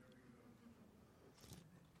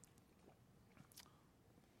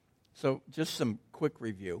So just some quick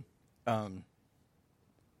review.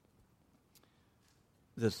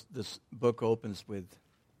 This book opens with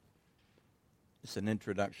it's an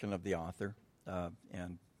introduction of the author,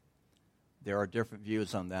 and there are different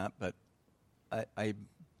views on that, but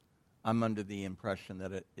I'm under the impression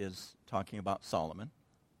that it is talking about Solomon,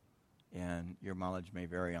 and your mileage may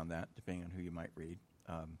vary on that depending on who you might read.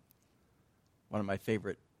 One of my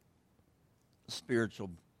favorite spiritual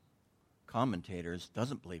commentators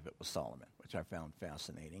doesn't believe it was Solomon, which I found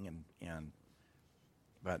fascinating,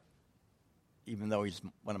 but even though he's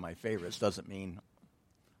one of my favorites, doesn't mean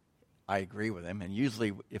I agree with him. And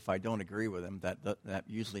usually, if I don't agree with him, that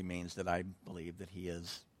usually means that I believe that he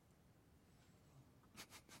is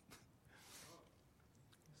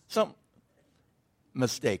some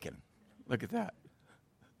mistaken. Look at that.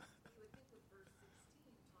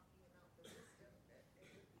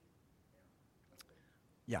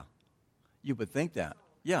 Yeah, you would think that.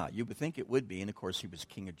 Yeah, you would think it would be. And of course, he was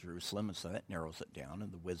king of Jerusalem, and so that narrows it down.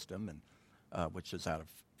 And the wisdom, and which is out of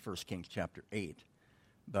 1 Kings chapter 8.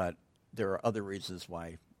 But there are other reasons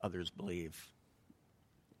why others believe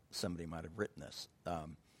somebody might have written this.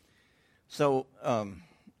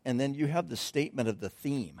 And then you have the statement of the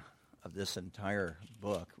theme of this entire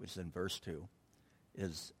book, which is in verse 2,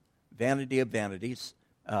 is vanity of vanities,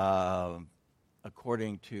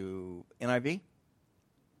 according to NIV.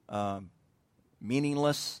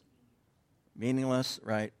 Meaningless,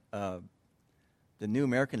 right? The New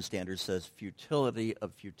American Standard says futility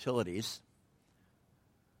of futilities.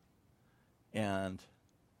 And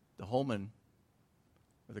the Holman,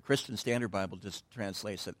 or the Christian Standard Bible, just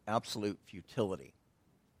translates it absolute futility.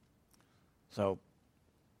 So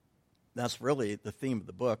that's really the theme of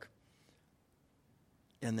the book.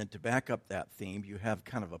 And then to back up that theme, you have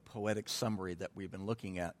kind of a poetic summary that we've been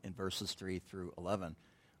looking at in verses 3 through 11.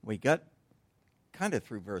 We got kind of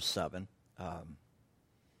through verse 7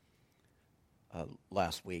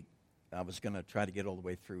 last week. I was going to try to get all the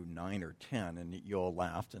way through 9 or 10, and you all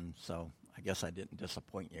laughed, and so I guess I didn't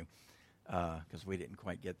disappoint you because we didn't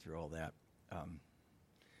quite get through all that.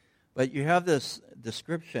 But you have this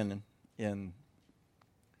description in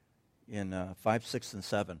 5, 6, and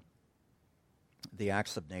 7, the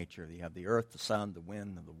acts of nature. You have the earth, the sun, the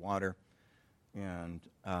wind, and the water, and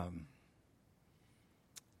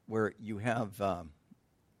where you have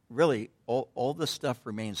really all this stuff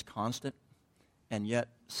remains constant, and yet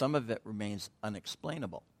some of it remains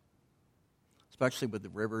unexplainable, especially with the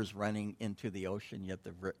rivers running into the ocean, yet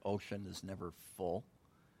the ocean is never full.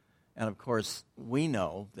 And of course, we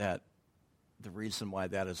know that the reason why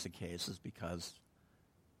that is the case is because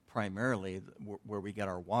primarily where we get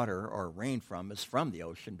our water or rain from is from the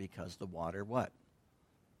ocean, because the water, what?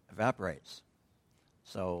 Evaporates.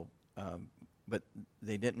 So, but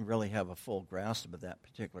they didn't really have a full grasp of that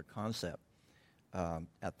particular concept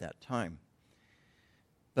at that time.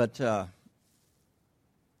 But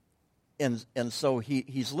and so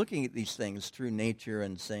he's looking at these things through nature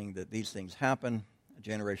and saying that these things happen. A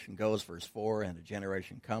generation goes, verse 4, and a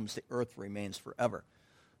generation comes. The earth remains forever.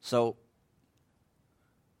 So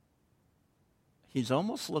he's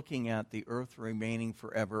almost looking at the earth remaining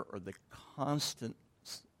forever, or the constant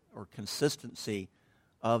or consistency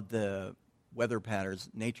of the weather patterns,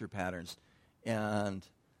 nature patterns, and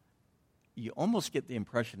you almost get the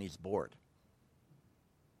impression he's bored.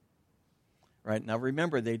 Right? Now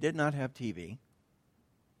remember, they did not have TV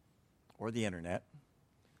or the internet.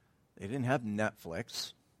 They didn't have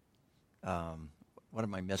Netflix. What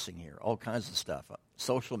am I missing here? All kinds of stuff.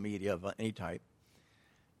 Social media of any type.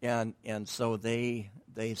 And so they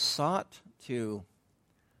sought to,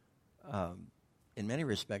 in many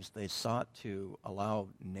respects, they sought to allow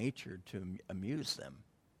nature to amuse them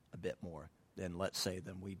a bit more than, let's say,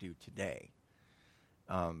 than we do today.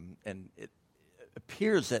 And it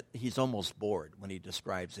appears that he's almost bored when he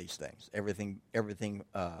describes these things. Everything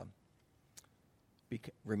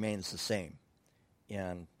remains the same.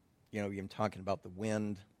 And, you're talking about the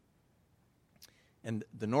wind. And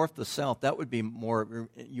the north, the south, that would be more,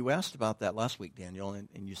 you asked about that last week, Daniel, and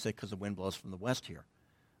you said because the wind blows from the west here.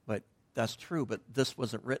 But that's true, but this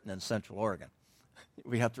wasn't written in Central Oregon.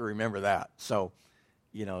 We have to remember that. So,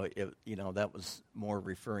 that was more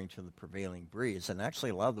referring to the prevailing breeze. And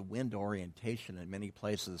actually a lot of the wind orientation in many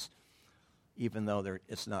places, even though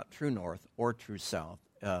it's not true north or true south,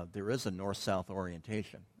 there is a north-south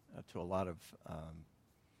orientation to a lot of,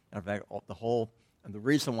 in fact, and the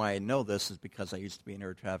reason why I know this is because I used to be an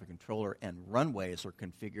air traffic controller, and runways are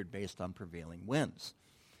configured based on prevailing winds.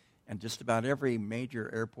 And just about every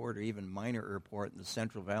major airport or even minor airport in the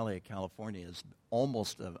Central Valley of California is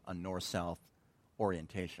almost a north-south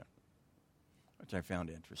orientation. which I found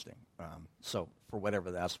interesting. So for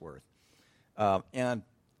whatever that's worth. And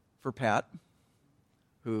for Pat,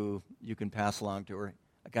 who you can pass along to her,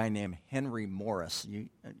 a guy named Henry Morris.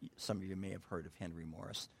 Some of you may have heard of Henry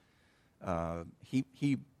Morris.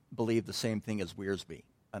 He believed the same thing as Wiersbe.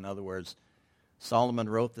 In other words, Solomon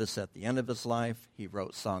wrote this at the end of his life. He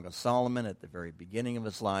wrote Song of Solomon at the very beginning of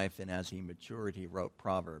his life, and as he matured, he wrote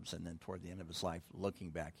Proverbs, and then toward the end of his life, looking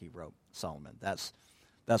back, he wrote Solomon. That's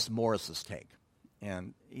Morris's take,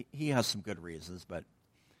 and he has some good reasons, but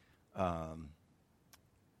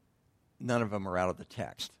none of them are out of the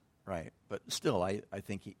text, right? But still, I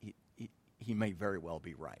think he may very well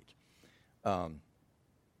be right.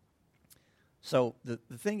 So the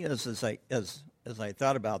thing is, as I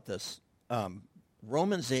thought about this,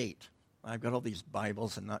 Romans 8, I've got all these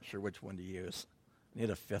Bibles and not sure which one to use. I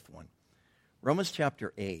need a fifth one. Romans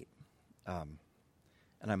chapter 8, and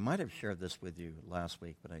I might have shared this with you last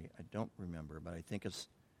week, but I don't remember, but I think it's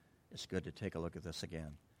good to take a look at this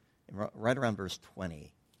again. Right around verse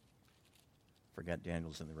 20. Forget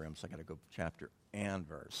Daniel's in the room, so I got to go chapter and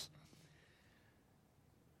verse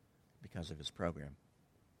because of his program.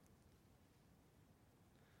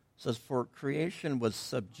 It says, for creation was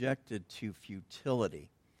subjected to futility,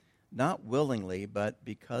 not willingly, but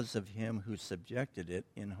because of him who subjected it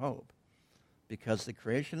in hope, because the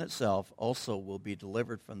creation itself also will be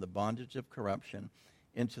delivered from the bondage of corruption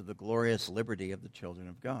into the glorious liberty of the children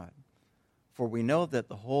of God. For we know that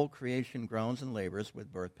the whole creation groans and labors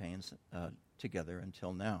with birth pains together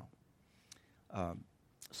until now.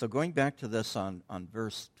 So going back to this on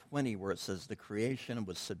verse 20, where it says the creation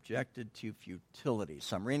was subjected to futility.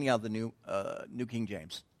 So I'm reading out the New King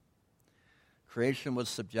James. Creation was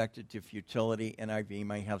subjected to futility. NIV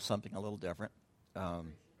may have something a little different.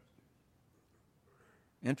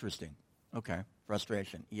 Interesting. Okay.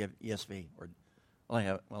 Frustration. ESV.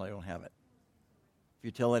 I don't have it.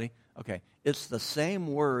 Futility. Okay. It's the same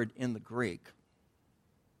word in the Greek.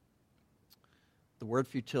 The word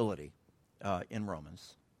futility in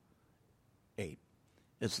Romans 8.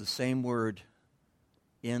 It's the same word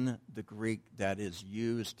in the Greek that is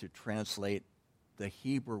used to translate the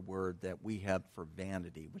Hebrew word that we have for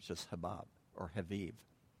vanity, which is habab, or haviv,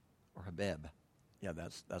 or habeb. Yeah,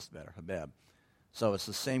 that's better, habeb. So it's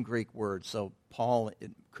the same Greek word. So Paul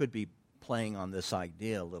could be playing on this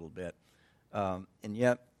idea a little bit. And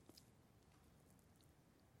yet,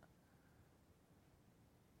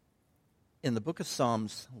 in the book of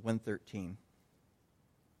Psalms 113,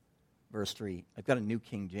 verse 3, I've got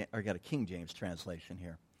a King James translation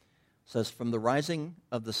here. It says, from the rising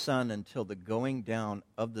of the sun until the going down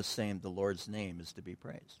of the same, the Lord's name is to be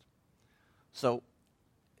praised. So,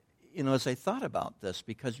 as I thought about this,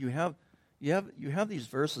 because you have these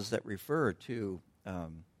verses that refer to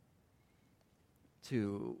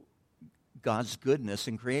God's goodness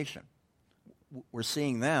in creation. We're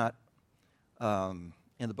seeing that in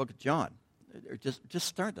the book of John. Just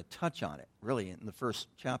starting to touch on it, really, in the first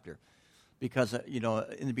chapter. Because,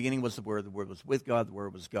 in the beginning was the Word was with God, the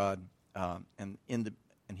Word was God, and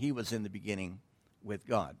He was in the beginning with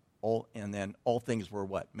God. And then all things were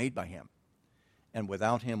what? Made by Him. And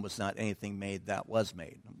without Him was not anything made that was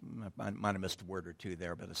made. I might have missed a word or two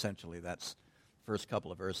there, but essentially that's the first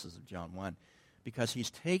couple of verses of John 1. Because he's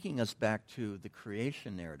taking us back to the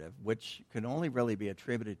creation narrative, which can only really be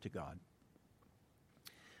attributed to God.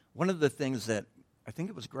 One of the things that I think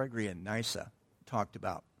it was Gregory and Nyssa talked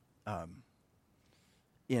about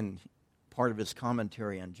in part of his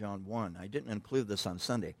commentary on John 1. I didn't include this on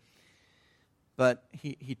Sunday. But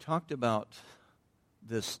he talked about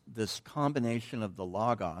this combination of the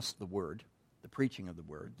logos, the word, the preaching of the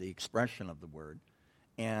word, the expression of the word,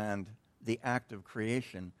 and the act of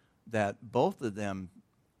creation, that both of them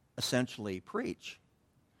essentially preach.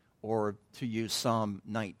 Or to use Psalm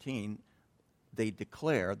 19, they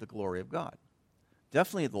declare the glory of God.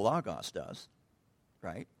 Definitely the Logos does,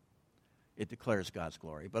 right? It declares God's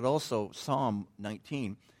glory. But also Psalm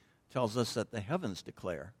 19 tells us that the heavens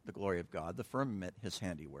declare the glory of God, the firmament His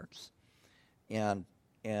handiworks.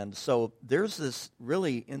 And so there's this,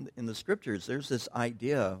 really, in the Scriptures, there's this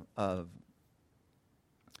idea of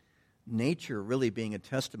nature really being a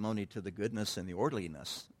testimony to the goodness and the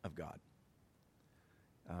orderliness of God.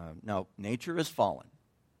 Now, nature is fallen.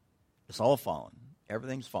 It's all fallen.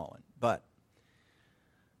 Everything's fallen. But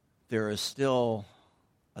there is still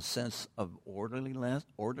a sense of orderliness,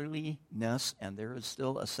 and there is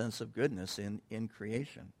still a sense of goodness in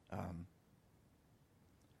creation.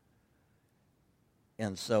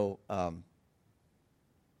 And so, I'm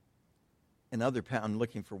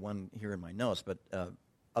looking for one here in my notes, but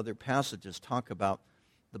other passages talk about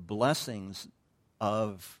the blessings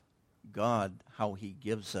of God, how he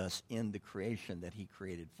gives us in the creation that he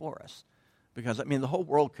created for us. Because, I mean, the whole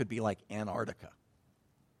world could be like Antarctica,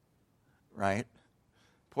 right?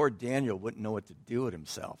 Poor Daniel wouldn't know what to do with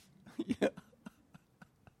himself.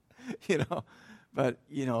 You know, but,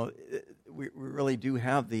 you know, we really do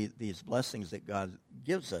have these blessings that God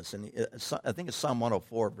gives us. And I think it's Psalm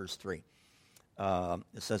 104, verse 3.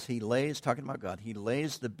 It says, he lays, talking about God, he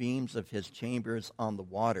lays the beams of his chambers on the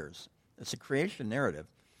waters. It's a creation narrative.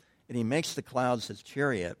 And he makes the clouds his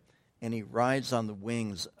chariot, and he rides on the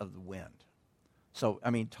wings of the wind. So,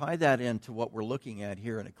 I mean, tie that into what we're looking at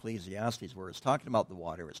here in Ecclesiastes, where it's talking about the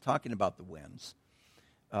water, it's talking about the winds.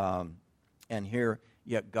 And here,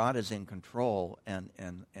 yet God is in control and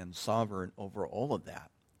sovereign over all of that.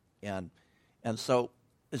 And so,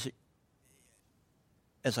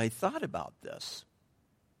 as I thought about this,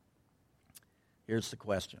 here's the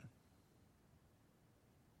question.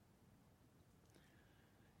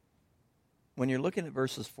 When you're looking at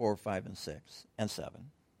verses 4, 5, and 6, and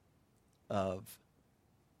 7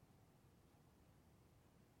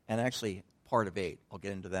 and actually part of 8, I'll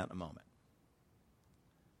get into that in a moment.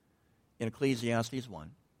 In Ecclesiastes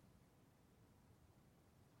 1,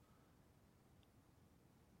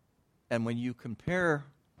 and when you compare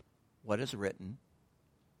what is written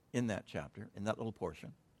in that chapter, in that little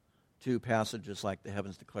portion, to passages like the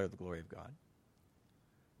heavens declare the glory of God,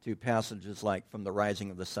 to passages like from the rising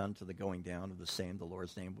of the sun to the going down of the same, the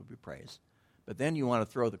Lord's name will be praised. But then you want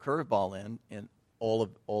to throw the curveball in all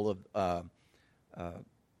of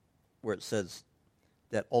where it says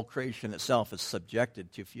that all creation itself is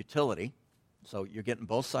subjected to futility. So you're getting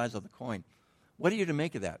both sides of the coin. What are you to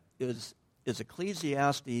make of that? Is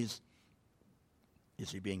Ecclesiastes,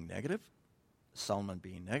 is he being negative? Is Solomon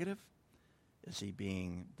being negative? Is he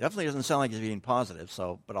being, definitely doesn't sound like he's being positive,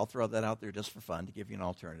 but I'll throw that out there just for fun to give you an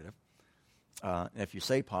alternative. And if you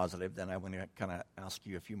say positive, then I want to kind of ask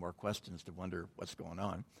you a few more questions to wonder what's going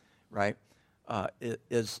on, right?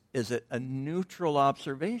 Is it a neutral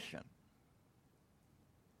observation?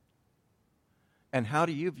 And how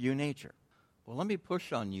do you view nature? Well, let me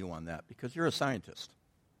push on you on that because you're a scientist,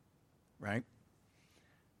 right?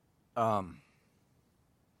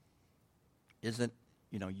 Isn't,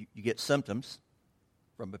 you get symptoms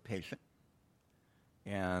from a patient,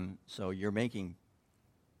 and so you're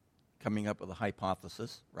coming up with a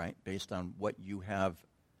hypothesis, right, based on what you have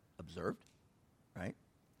observed, right?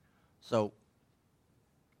 So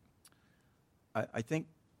I think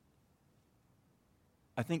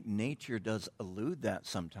nature does elude that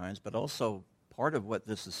sometimes, but also part of what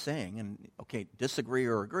this is saying, and okay, disagree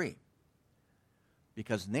or agree,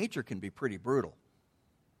 because nature can be pretty brutal.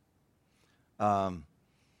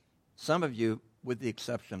 Some of you, with the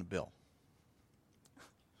exception of Bill,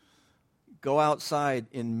 go outside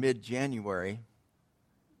in mid-January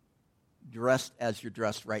dressed as you're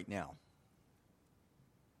dressed right now.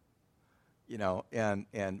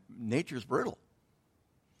 And nature's brutal.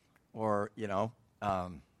 Or,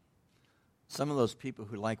 some of those people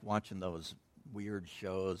who like watching those weird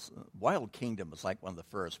shows, Wild Kingdom was like one of the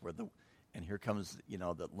first, and here comes,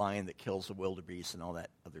 the lion that kills the wildebeest and all that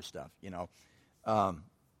other stuff,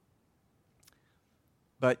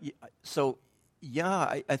 But so,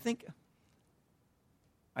 yeah, I think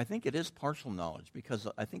it is partial knowledge because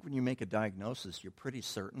I think when you make a diagnosis, you're pretty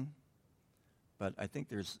certain. But I think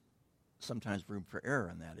there's sometimes room for error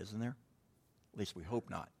in that, isn't there? At least we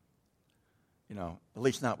hope not. At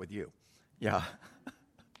least not with you. Yeah.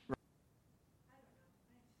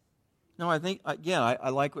 No, I think, I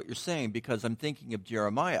like what you're saying because I'm thinking of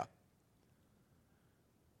Jeremiah.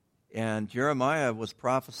 And Jeremiah was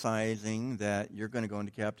prophesying that you're going to go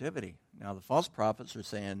into captivity. Now, the false prophets are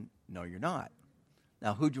saying, no, you're not.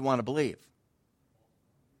 Now, who do you want to believe?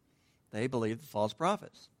 They believe the false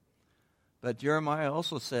prophets. But Jeremiah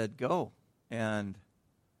also said, go and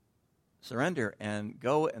surrender and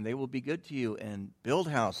go, and they will be good to you, and build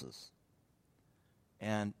houses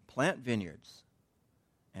and plant vineyards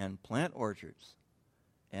and plant orchards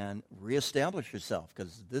and reestablish yourself,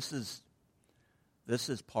 because this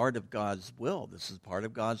is part of God's will. This is part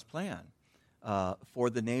of God's plan for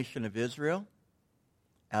the nation of Israel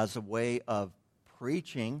as a way of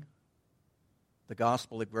preaching the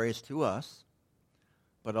gospel of grace to us,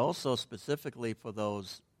 but also specifically for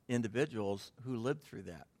those individuals who lived through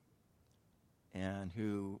that and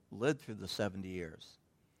who lived through the 70 years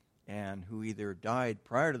and who either died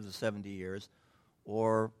prior to the 70 years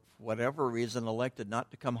or, for whatever reason, elected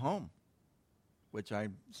not to come home, which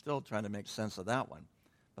I'm still trying to make sense of that one.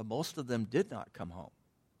 But most of them did not come home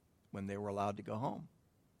when they were allowed to go home.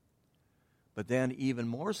 But then even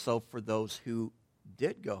more so for those who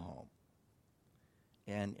did go home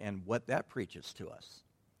and what that preaches to us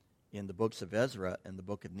in the books of Ezra and the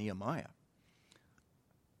book of Nehemiah.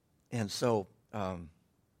 And so, I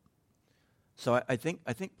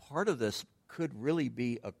think part of this could really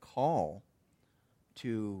be a call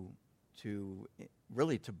to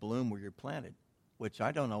really to bloom where you're planted, which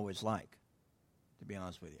I don't always like, to be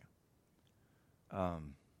honest with you.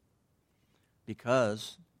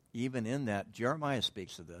 Because even in that, Jeremiah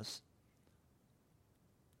speaks of this.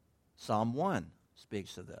 Psalm 1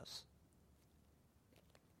 speaks of this.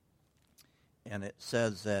 And it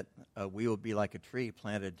says that we will be like a tree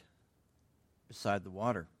planted beside the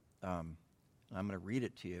water. I'm going to read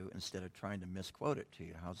it to you instead of trying to misquote it to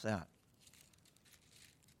you. How's that?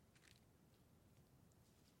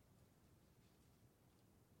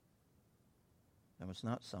 That was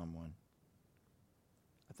not Psalm 1.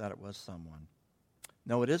 I thought it was Psalm 1.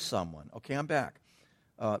 No, it is Psalm 1. Okay, I'm back.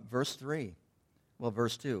 Verse 3. Well,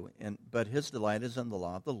 verse 2. But his delight is in the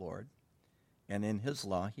law of the Lord, and in his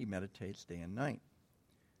law he meditates day and night.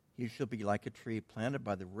 He shall be like a tree planted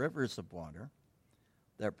by the rivers of water,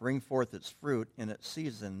 that bring forth its fruit in its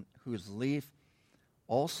season, whose leaf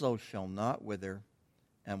also shall not wither,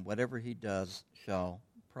 and whatever he does shall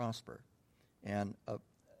prosper. And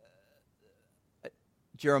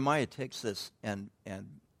Jeremiah takes this and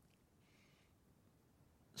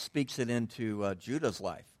speaks it into Judah's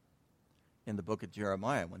life in the book of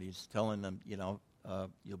Jeremiah when he's telling them, you'll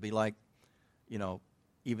be like,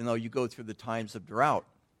 even though you go through the times of drought,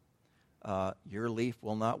 your leaf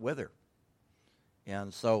will not wither.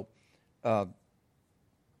 And so I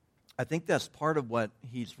think that's part of what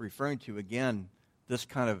he's referring to. Again, this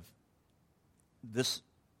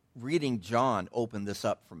reading John opened this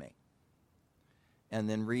up for me. And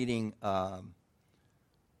then reading,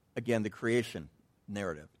 again, the creation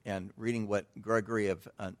narrative and reading what Gregory of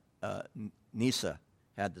Nyssa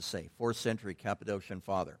had to say, 4th century Cappadocian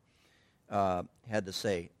father, had to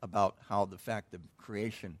say about how the fact of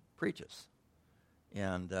creation preaches.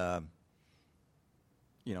 And,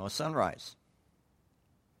 a sunrise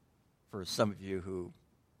for some of you who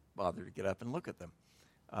bother to get up and look at them,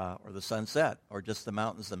 or the sunset, or just the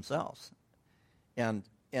mountains themselves. And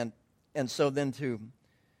so then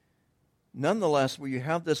nonetheless, where you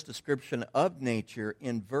have this description of nature,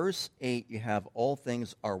 in verse 8 you have all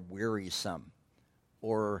things are wearisome.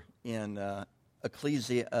 Or in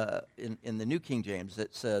Ecclesiastes, in the New King James,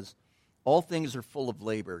 it says, all things are full of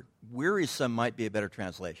labor. Wearisome might be a better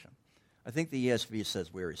translation. I think the ESV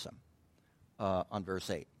says wearisome on verse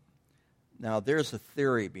 8. Now, there's a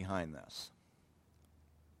theory behind this.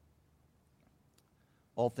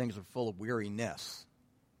 All things are full of weariness.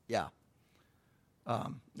 Yeah.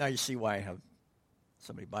 Now you see why I have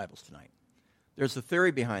so many Bibles tonight. There's a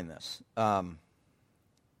theory behind this.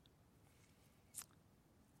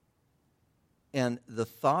 And the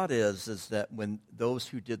thought is that when those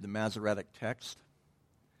who did the Masoretic text,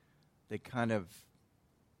 they kind of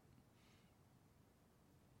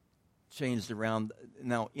changed around.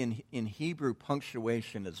 Now, in Hebrew,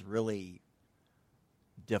 punctuation is really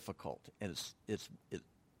difficult.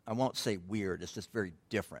 I won't say weird. It's just very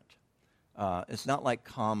different. It's not like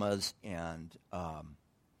commas and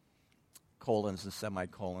colons and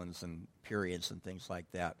semicolons and periods and things like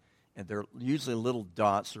that. And they're usually little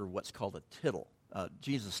dots or what's called a tittle.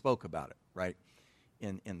 Jesus spoke about it, right,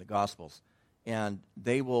 in the Gospels. And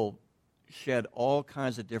they will shed all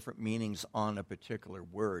kinds of different meanings on a particular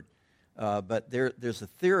word. But there's a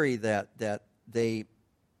theory that they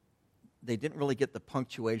didn't really get the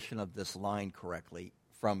punctuation of this line correctly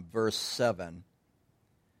from verse 7.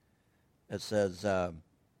 It says,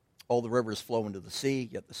 all the rivers flow into the sea,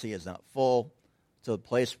 yet the sea is not full. To the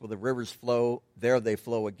place where the rivers flow, there they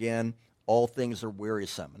flow again. All things are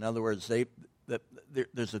wearisome. In other words,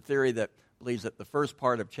 there's a theory that believes that the first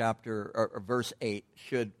part of chapter or verse 8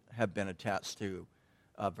 should have been attached to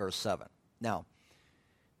verse 7. Now,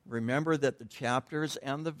 remember that the chapters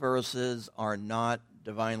and the verses are not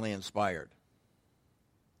divinely inspired.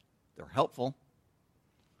 They're helpful,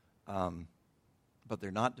 but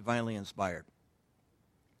they're not divinely inspired.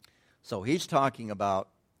 So he's talking about,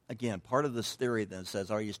 again, part of this theory then says,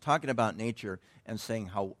 he's talking about nature and saying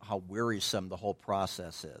how wearisome the whole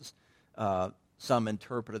process is. Some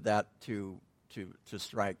interpreted that to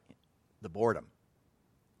strike the boredom.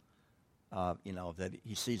 That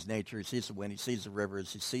he sees nature, he sees the wind, he sees the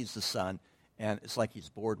rivers, he sees the sun, and it's like he's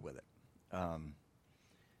bored with it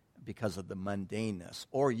because of the mundaneness.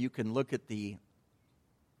 Or you can look at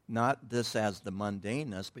not this as the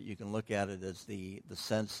mundaneness, but you can look at it as the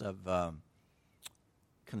sense of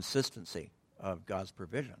consistency of God's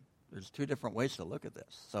provision. There's two different ways to look at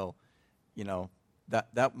this. So,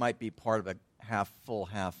 that might be part of half full,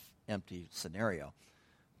 half empty scenario.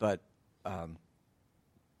 But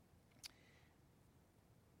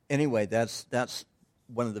anyway, that's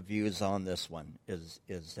one of the views on this one is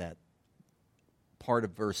that part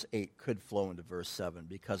of verse 8 could flow into verse 7,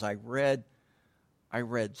 because I read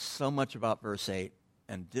so much about verse 8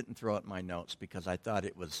 and didn't throw it in my notes because I thought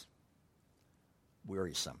it was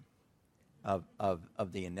wearisome of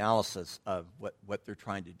the analysis of what they're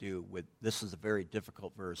trying to do with. This is a very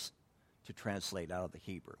difficult verse to translate out of the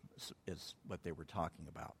Hebrew, is what they were talking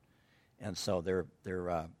about. And so they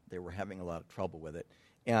were having a lot of trouble with it.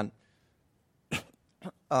 And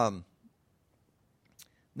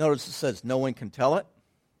notice it says, no one can tell it.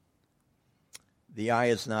 The eye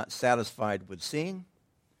is not satisfied with seeing,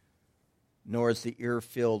 nor is the ear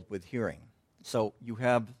filled with hearing. So you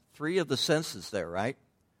have three of the senses there, right?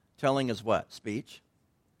 Telling is what? Speech.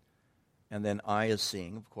 And then eye is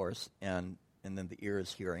seeing, of course, and then the ear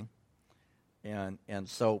is hearing. And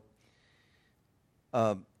so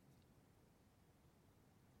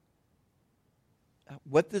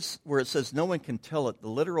where it says no one can tell it, the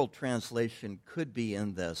literal translation could be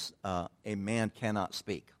in this, a man cannot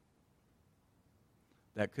speak.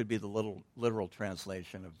 That could be the literal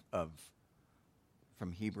translation of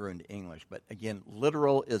from Hebrew into English. But again,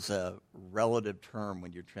 literal is a relative term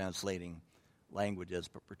when you're translating languages,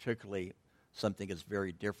 but particularly something as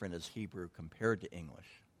very different as Hebrew compared to English.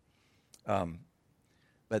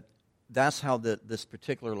 But that's how this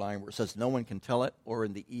particular line where it says no one can tell it, or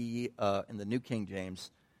in the New King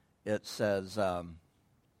James, it says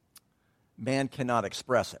man cannot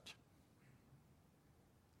express it,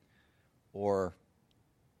 or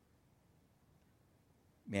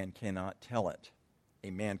man cannot tell it. A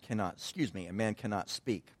man cannot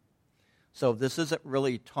speak. So this isn't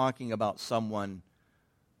really talking about someone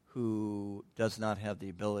who does not have the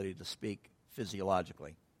ability to speak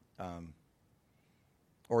physiologically,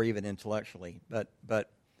 or even intellectually, but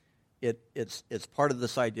it's part of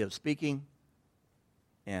this idea of speaking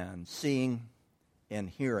and seeing and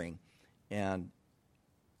hearing, and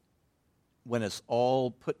when it's all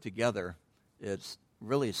put together, it's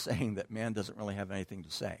really saying that man doesn't really have anything to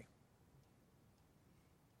say.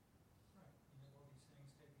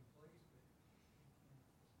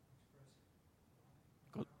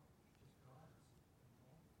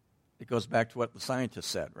 It goes back to what the scientist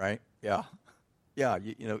said, right? Yeah. Yeah,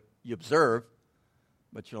 you observe,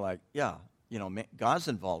 but you're like, yeah, God's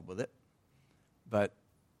involved with it. But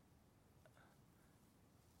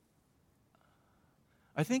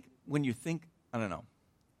I think when you think, I don't know,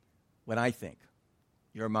 when I think,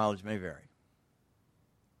 your mileage may vary.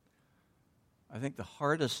 I think the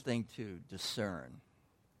hardest thing to discern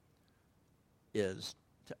is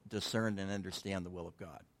to discern and understand the will of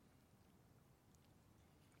God.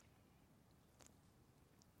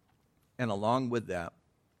 And along with that,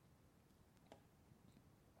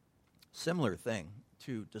 similar thing,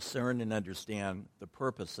 to discern and understand the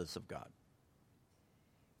purposes of God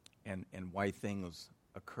and why things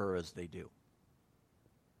occur as they do.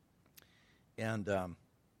 And,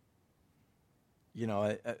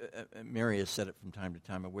 Mary has said it from time to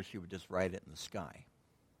time, I wish you would just write it in the sky.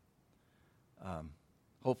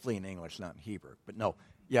 Hopefully in English, not in Hebrew. But no,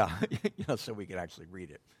 yeah, so we could actually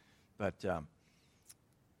read it. But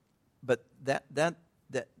that,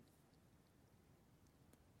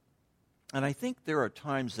 and I think there are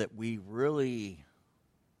times that we really,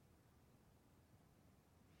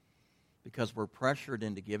 because we're pressured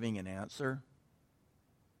into giving an answer,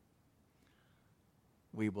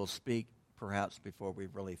 we will speak perhaps before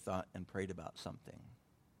we've really thought and prayed about something.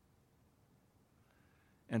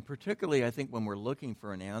 And particularly, I think when we're looking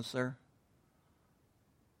for an answer,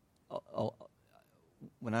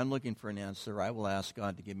 when I'm looking for an answer, I will ask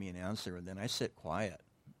God to give me an answer, and then I sit quiet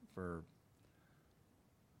for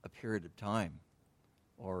a period of time.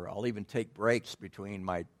 Or I'll even take breaks between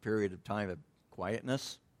my period of time of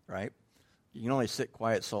quietness, right? You can only sit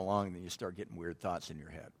quiet so long, and then you start getting weird thoughts in your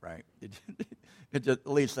head, right? At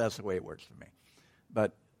least that's the way it works for me.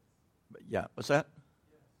 But yeah, what's that?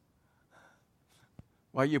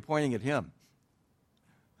 Why are you pointing at him?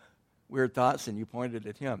 Weird thoughts, and you pointed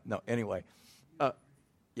at him. No, anyway.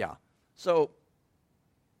 Yeah. So,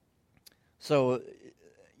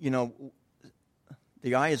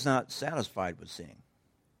 the eye is not satisfied with seeing,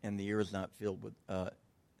 and the ear is not filled with,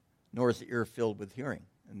 nor is the ear filled with hearing.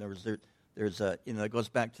 And there's it goes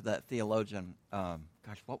back to that theologian,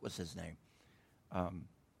 what was his name?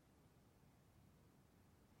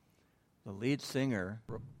 The lead singer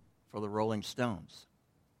for the Rolling Stones.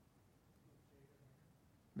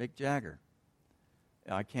 Mick Jagger.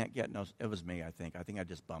 I can't get it was me, I think. I think I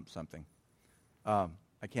just bumped something.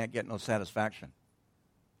 I can't get no satisfaction.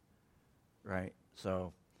 Right?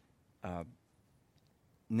 So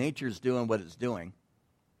nature's doing what it's doing.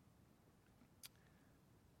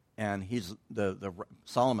 And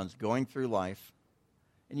Solomon's going through life.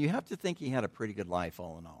 And you have to think he had a pretty good life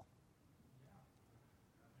all in all.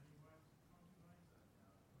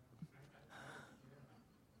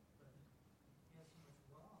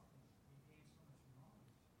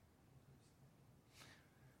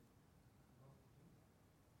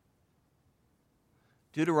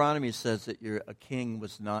 Deuteronomy says that a king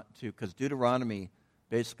was not to, because Deuteronomy,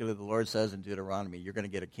 basically the Lord says in Deuteronomy, you're going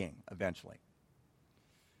to get a king eventually.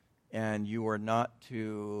 And you are not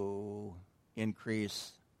to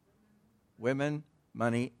increase women,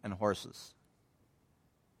 money, and horses.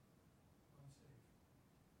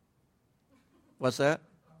 What's that?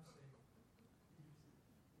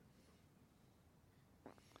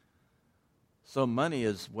 So money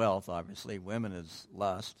is wealth, obviously. Women is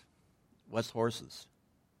lust. What's horses?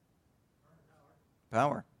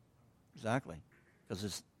 Power. Exactly. Because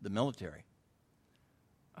it's the military.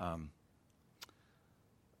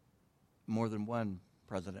 More than one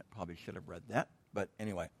president probably should have read that. But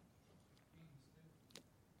anyway.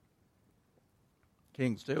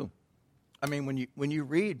 Kings too. I mean, when you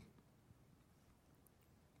read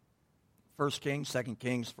 1 Kings, 2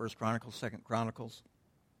 Kings, 1 Chronicles, 2 Chronicles,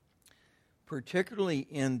 particularly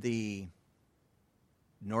in the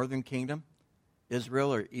northern kingdom,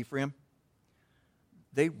 Israel or Ephraim,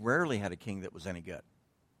 they rarely had a king that was any good.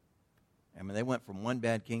 I mean, they went from one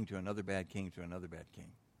bad king to another bad king to another bad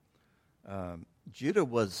king. Judah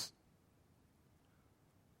was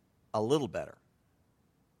a little better,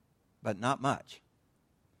 but not much.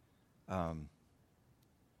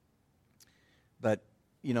 But,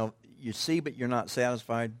 you see, but you're not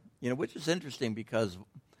satisfied, which is interesting because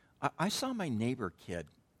I saw my neighbor kid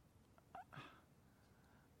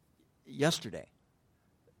yesterday.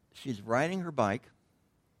 She's riding her bike.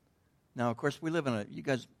 Now, of course, we live you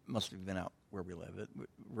guys must have been out where we live, a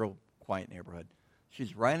real quiet neighborhood.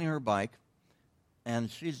 She's riding her bike,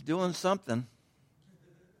 and she's doing something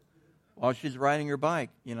while she's riding her bike.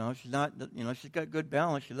 She's not, she's got good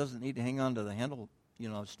balance. She doesn't need to hang on to the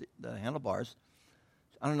the handlebars.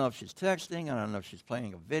 I don't know if she's texting. I don't know if she's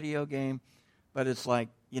playing a video game. But it's like,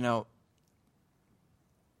 you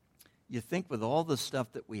think with all the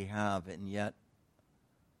stuff that we have, and yet,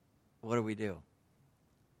 what do we do?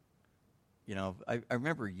 I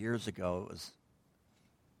remember years ago,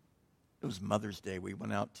 it was Mother's Day. We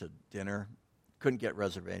went out to dinner. Couldn't get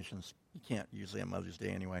reservations. You can't usually on Mother's Day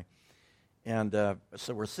anyway. And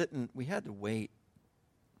so we're sitting. We had to wait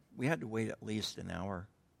at least an hour.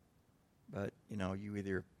 But, you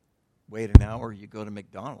either wait an hour or you go to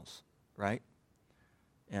McDonald's, right?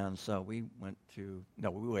 And so we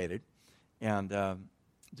waited. And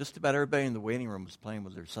just about everybody in the waiting room was playing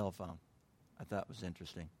with their cell phone. I thought it was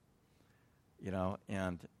interesting.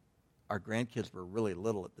 And our grandkids were really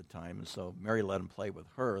little at the time, and so Mary let them play with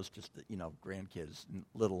hers, just, grandkids,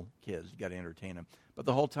 little kids, you got to entertain them. But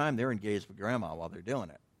the whole time they're engaged with Grandma while they're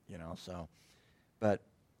doing it, so. But,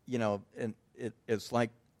 and it's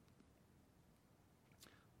like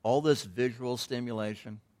all this visual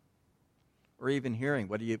stimulation, or even hearing,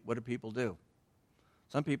 what do people do?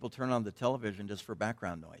 Some people turn on the television just for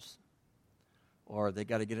background noise. Or they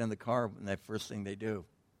got to get in the car, and the first thing they do,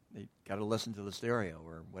 they got to listen to the stereo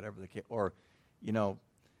or whatever the case. Or, how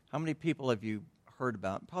many people have you heard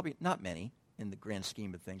about? Probably not many in the grand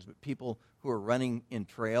scheme of things, but people who are running in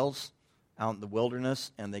trails out in the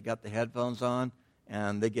wilderness, and they got the headphones on,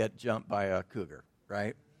 and they get jumped by a cougar,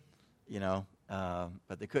 right?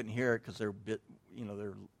 But they couldn't hear it because they're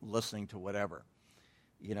listening to whatever,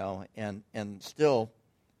 and still.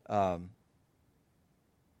 Man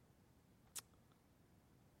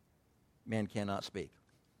cannot speak.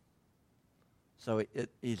 So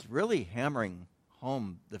he's really hammering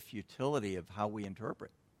home the futility of how we interpret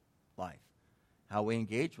life, how we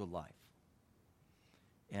engage with life,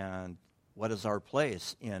 and what is our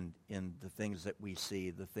place in the things that we see,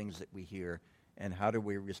 the things that we hear, and how do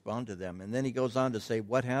we respond to them. And then he goes on to say,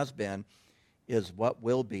 what has been is what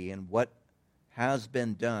will be, and what has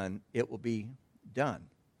been done, it will be done.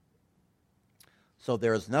 So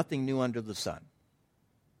there is nothing new under the sun.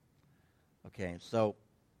 Okay, so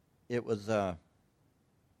it was,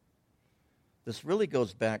 this really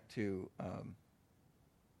goes back to, it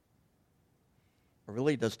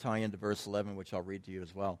really does tie into verse 11, which I'll read to you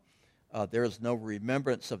as well. There is no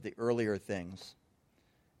remembrance of the earlier things,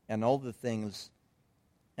 and all the things,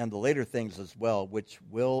 and the later things as well, which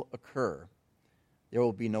will occur. There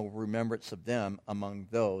will be no remembrance of them among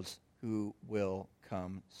those who will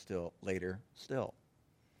come still later still.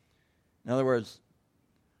 In other words,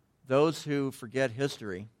 those who forget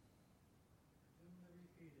history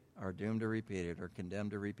are doomed to repeat it or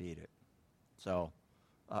condemned to repeat it. So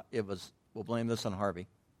we'll blame this on Harvey.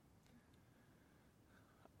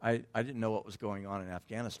 I didn't know what was going on in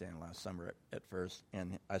Afghanistan last summer at first,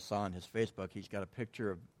 and I saw on his Facebook he's got a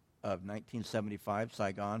picture of 1975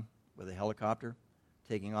 Saigon with a helicopter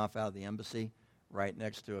taking off out of the embassy right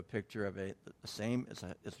next to a picture of it's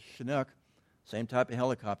a Chinook, same type of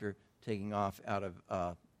helicopter taking off out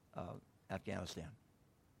of Afghanistan.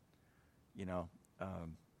 You know,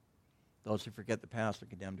 those who forget the past are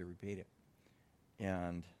condemned to repeat it.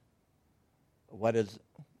 And what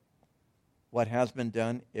has been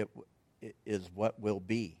done, it is what will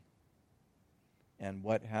be. And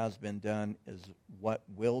what has been done is what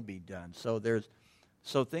will be done. So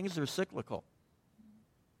things are cyclical.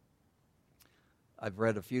 I've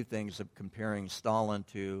read a few things of comparing Stalin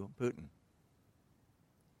to Putin,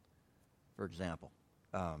 for example.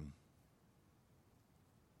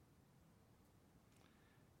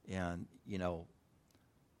 And, you know,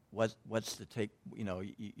 what's the take, you know,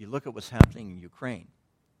 you look at what's happening in Ukraine,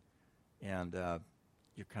 and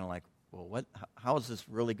you're kind of like, well, how is this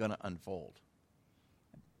really going to unfold?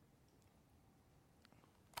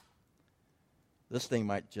 This thing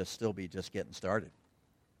might still be just getting started.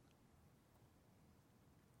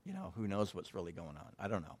 You know, who knows what's really going on? I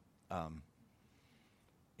don't know.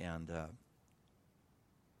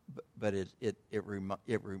 But it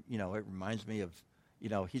reminds me of, you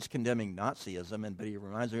know, he's condemning Nazism, but he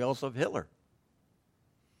reminds me also of Hitler.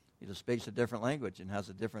 He just speaks a different language and has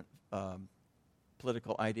a different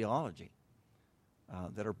political ideology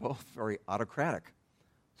that are both very autocratic.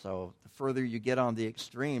 So the further you get on the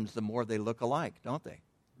extremes, the more they look alike, don't they?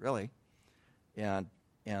 Really. And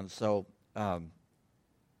so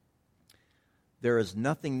there is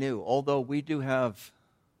nothing new, although we do have,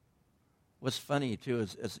 what's funny too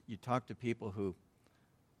is as you talk to people who,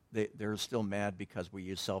 they're still mad because we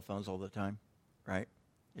use cell phones all the time, right?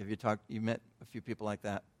 If you met a few people like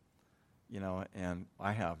that, you know, and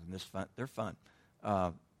I have, and they're fun.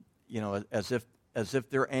 You know, as if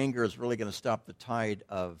their anger is really going to stop the tide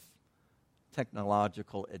of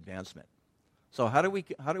technological advancement. So how do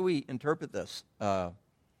we interpret this? Where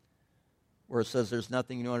it says there's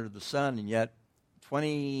nothing new under the sun, and yet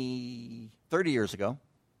 30 years ago,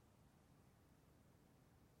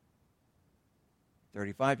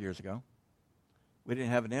 35 years ago, we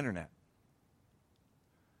didn't have an internet.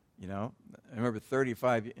 You know, I remember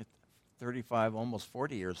 35, almost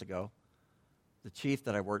 40 years ago, the chief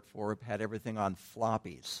that I worked for had everything on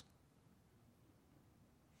floppies.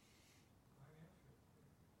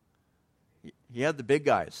 He had the big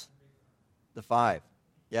guys, the 5,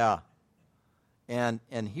 yeah, and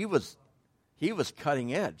he was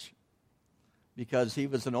cutting edge because he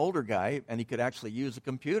was an older guy and he could actually use a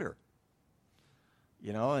computer.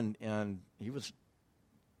 You know, and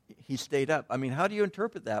he stayed up. I mean, how do you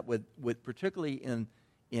interpret that with particularly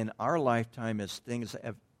in our lifetime as things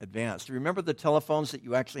have advanced? Do you remember the telephones that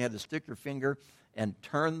you actually had to stick your finger and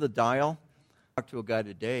turn the dial? I talked to a guy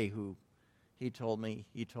today who he told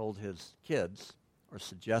his kids, or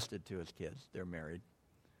suggested to his kids, they're married,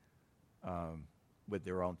 with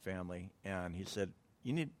their own family, and he said,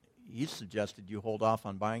 he suggested you hold off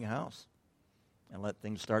on buying a house and let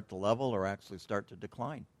things start to level or actually start to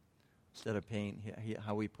decline. Instead of paying,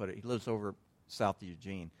 how we put it, he lives over south of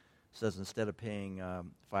Eugene, says instead of paying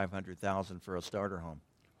 $500,000 for a starter home.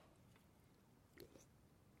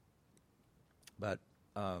 But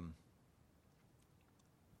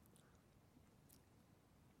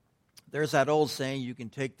there's that old saying, you can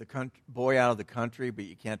take the boy out of the country, but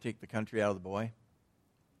you can't take the country out of the boy.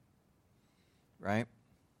 Right?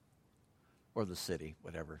 Or the city,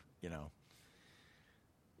 whatever, you know.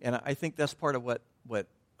 And I think that's part of what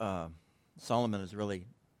Solomon is really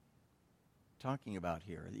talking about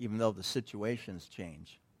here. Even though the situations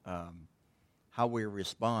change, how we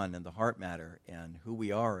respond and the heart matter and who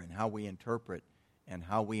we are and how we interpret and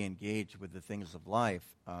how we engage with the things of life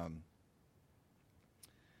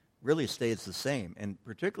really stays the same. And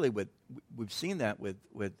particularly we've seen that with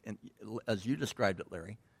as you described it,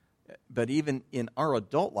 Larry, but even in our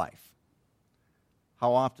adult life,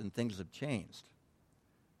 how often things have changed.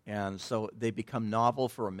 And so they become novel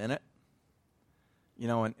for a minute, you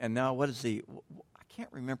know, and now I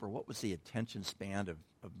can't remember, what was the attention span of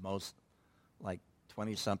most, like,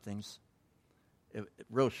 20-somethings?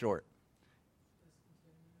 Real short.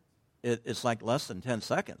 It's like less than 10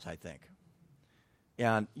 seconds, I think.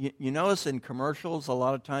 And you notice in commercials, a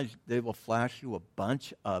lot of times they will flash you a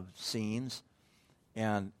bunch of scenes,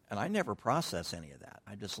 And I never process any of that.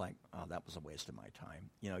 I just like, oh, that was a waste of my time.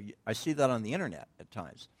 I see that on the internet at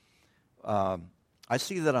times. I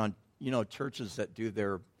see that on, churches that do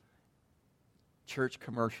their church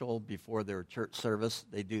commercial before their church service.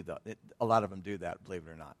 They do that. A lot of them do that, believe it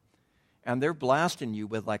or not. And they're blasting you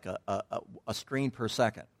with like a screen per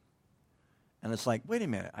second. And it's like, wait a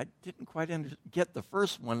minute, I didn't quite get the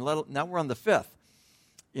first one. Now we're on the fifth,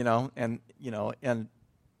 and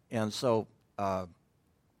so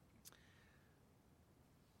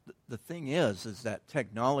the thing is that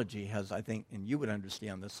technology has, I think, and you would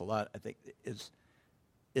understand this a lot, I think,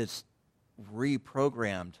 is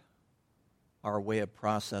reprogrammed our way of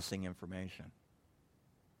processing information.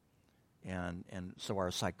 And so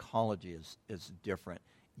our psychology is different,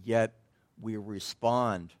 yet we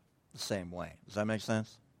respond the same way. Does that make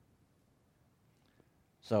sense?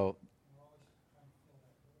 So,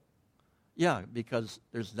 yeah, because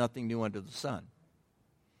there's nothing new under the sun.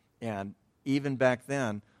 And even back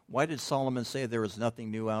then, why did Solomon say there was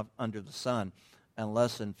nothing new out under the sun,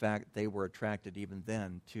 unless, in fact, they were attracted even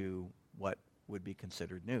then to what would be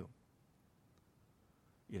considered new?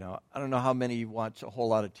 I don't know how many you watch a whole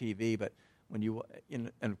lot of TV, but when you,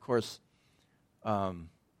 and of course,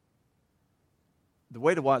 the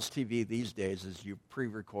way to watch TV these days is you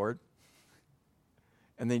pre-record,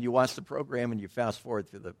 and then you watch the program and you fast forward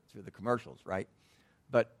through the commercials, right?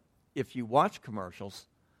 But if you watch commercials,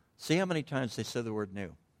 see how many times they say the word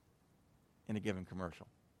new in a given commercial.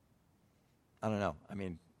 I don't know. I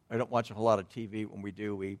mean, I don't watch a whole lot of TV. When we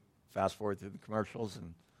do, we fast forward through the commercials,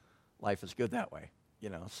 and life is good that way,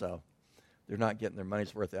 so they're not getting their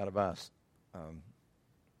money's worth out of us.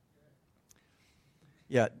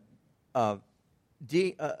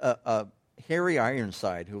 Harry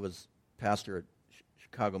Ironside, who was pastor at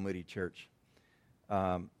Chicago Moody Church,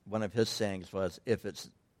 one of his sayings was, if it's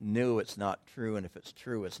new, it's not true, and if it's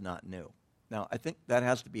true, it's not new. Now, I think that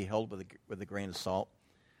has to be held with a grain of salt,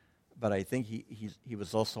 but I think he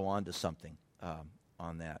was also on to something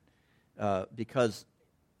on that. Because,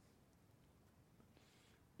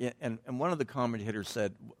 and one of the commentators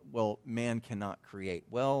said, well, man cannot create.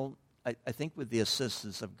 Well, I think with the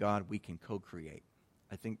assistance of God, we can co-create.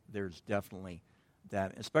 I think there's definitely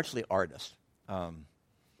that, especially artists.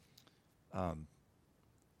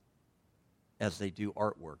 As they do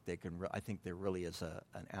artwork, they can. I think there really is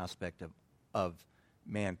an aspect of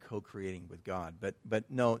man co-creating with God. But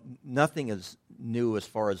no, nothing is new as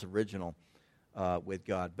far as original with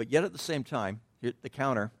God. But yet at the same time, here, the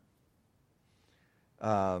counter.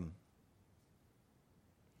 2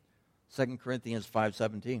 Corinthians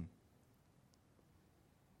 5:17.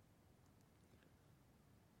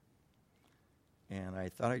 And I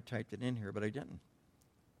thought I typed it in here, but I didn't.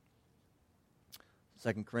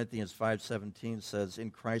 2 Corinthians 5:17 says, in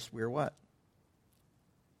Christ we are what?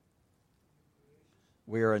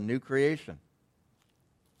 We are a new creation.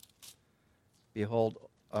 Behold,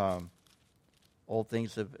 old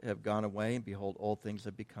things have gone away, and behold, old things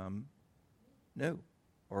have become new,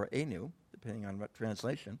 or anew, depending on what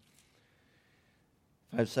translation.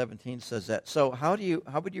 5:17 says that. So how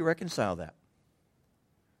would you reconcile that?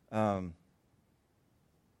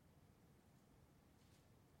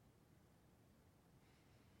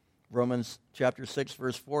 Romans chapter 6,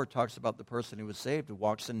 verse 4 talks about the person who was saved, who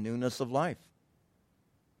walks in newness of life.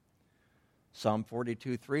 Psalm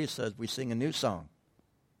 42:3 says we sing a new song.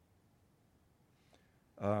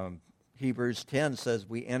 Hebrews 10 says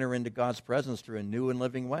we enter into God's presence through a new and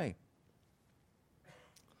living way.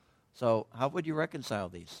 So how would you reconcile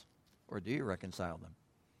these? Or do you reconcile them?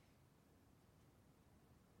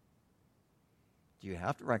 Do you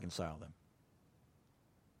have to reconcile them?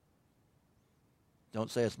 Don't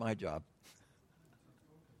say it's my job.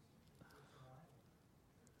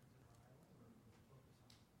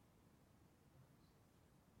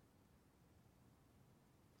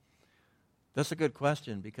 That's a good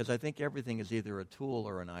question, because I think everything is either a tool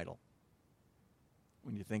or an idol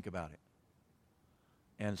when you think about it.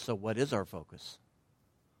 And so what is our focus?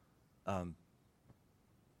 God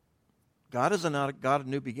is not a God of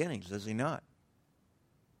new beginnings, is he not?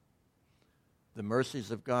 The mercies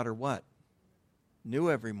of God are what?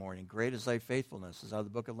 New every morning. Great is thy faithfulness, is out of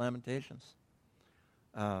the book of Lamentations.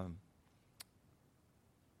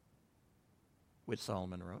 Which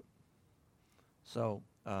Solomon wrote. So,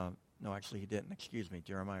 no, actually he didn't. Excuse me.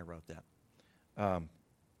 Jeremiah wrote that.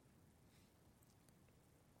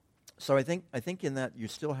 So I think in that you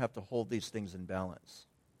still have to hold these things in balance.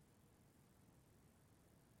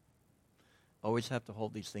 Always have to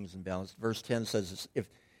hold these things in balance. Verse 10 says,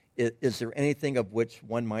 is there anything of which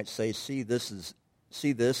one might say, see this,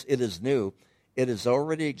 it is new. It has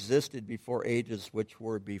already existed before ages which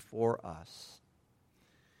were before us.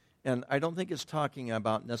 And I don't think it's talking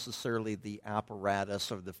about necessarily the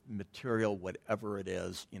apparatus or the material, whatever it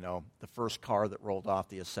is, the first car that rolled off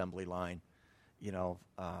the assembly line,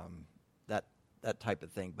 that type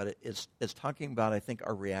of thing. But it's talking about, I think,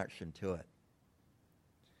 our reaction to it.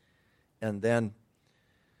 And then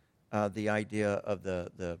the idea of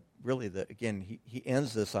again, he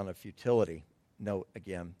ends this on a futility note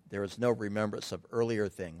again. There is no remembrance of earlier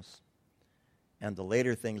things, and the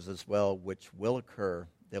later things as well, which will occur.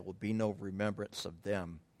 There will be no remembrance of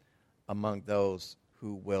them among those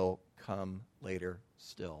who will come later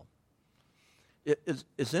still.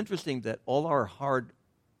 It's interesting that all our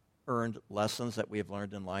hard-earned lessons that we have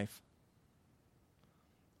learned in life,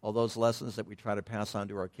 all those lessons that we try to pass on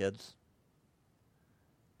to our kids,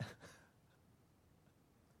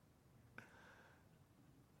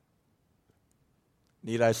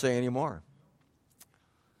 need I say any more?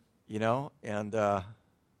 And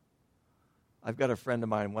I've got a friend of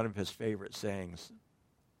mine, one of his favorite sayings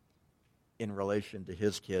in relation to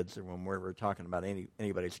his kids, and when we're talking about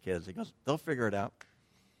anybody's kids, he goes, they'll figure it out.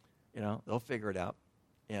 They'll figure it out.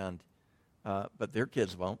 And but their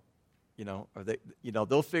kids won't. Or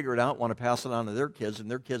they'll figure it out, want to pass it on to their kids, and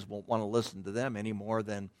their kids won't want to listen to them any more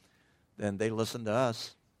than they listen to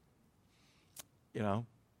us.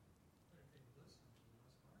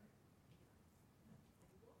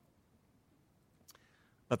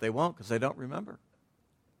 But they won't, because they don't remember.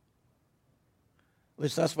 At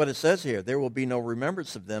least that's what it says here. There will be no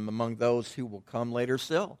remembrance of them among those who will come later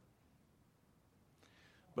still.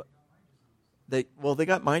 But they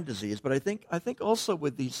got mind disease, but I think also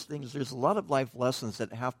with these things, there's a lot of life lessons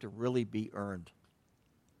that have to really be earned.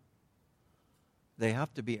 They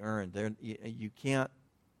have to be earned. You can't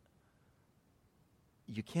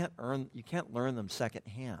learn them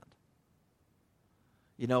secondhand.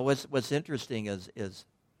 What's interesting is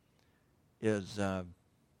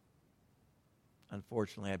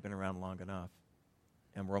unfortunately, I've been around long enough,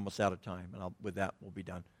 and we're almost out of time, and with that, we'll be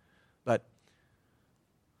done. But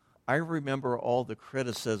I remember all the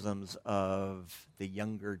criticisms of the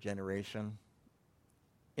younger generation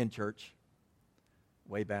in church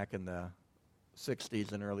way back in the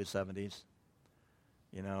 60s and early 70s,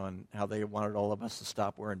 and how they wanted all of us to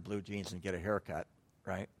stop wearing blue jeans and get a haircut,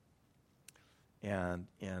 right? And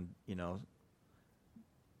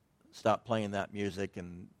stop playing that music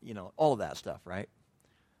and, all of that stuff, right?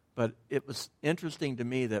 But it was interesting to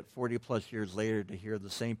me that 40-plus years later to hear the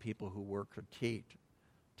same people who were critiqued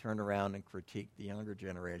turn around and critique the younger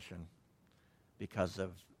generation because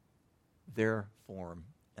of their form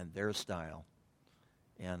and their style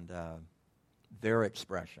and their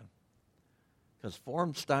expression. Because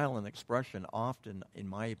form, style, and expression often, in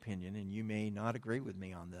my opinion, and you may not agree with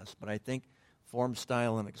me on this, but I think form,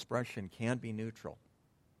 style, and expression can be neutral.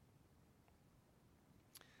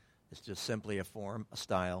 It's just simply a form, a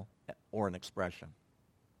style, or an expression.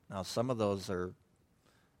 Now, some of those are,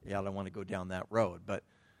 I don't want to go down that road, but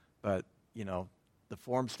the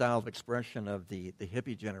form, style, of expression of the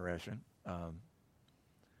hippie generation,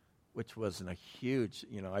 which was in a huge,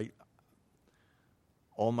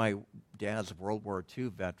 all my dad's World War II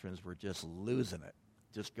veterans were just losing it,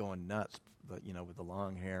 just going nuts, but, with the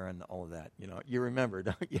long hair and all of that. You remember,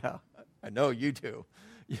 yeah, I know you do,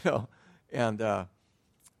 and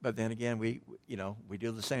but then again, we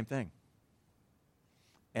do the same thing.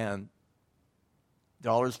 And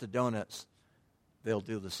dollars to donuts, they'll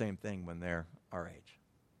do the same thing when they're our age.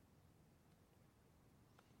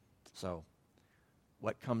 So,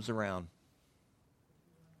 what comes around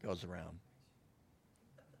goes around.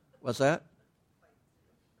 What's that?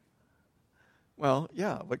 Well,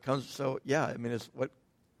 yeah, what comes, so, yeah, I mean, it's what,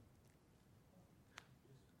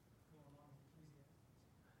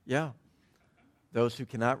 yeah. Those who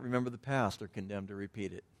cannot remember the past are condemned to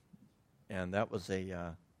repeat it. And that was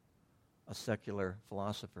a secular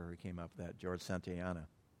philosopher who came up with that, George Santayana.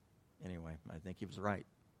 Anyway, I think he was right.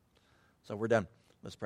 So we're done.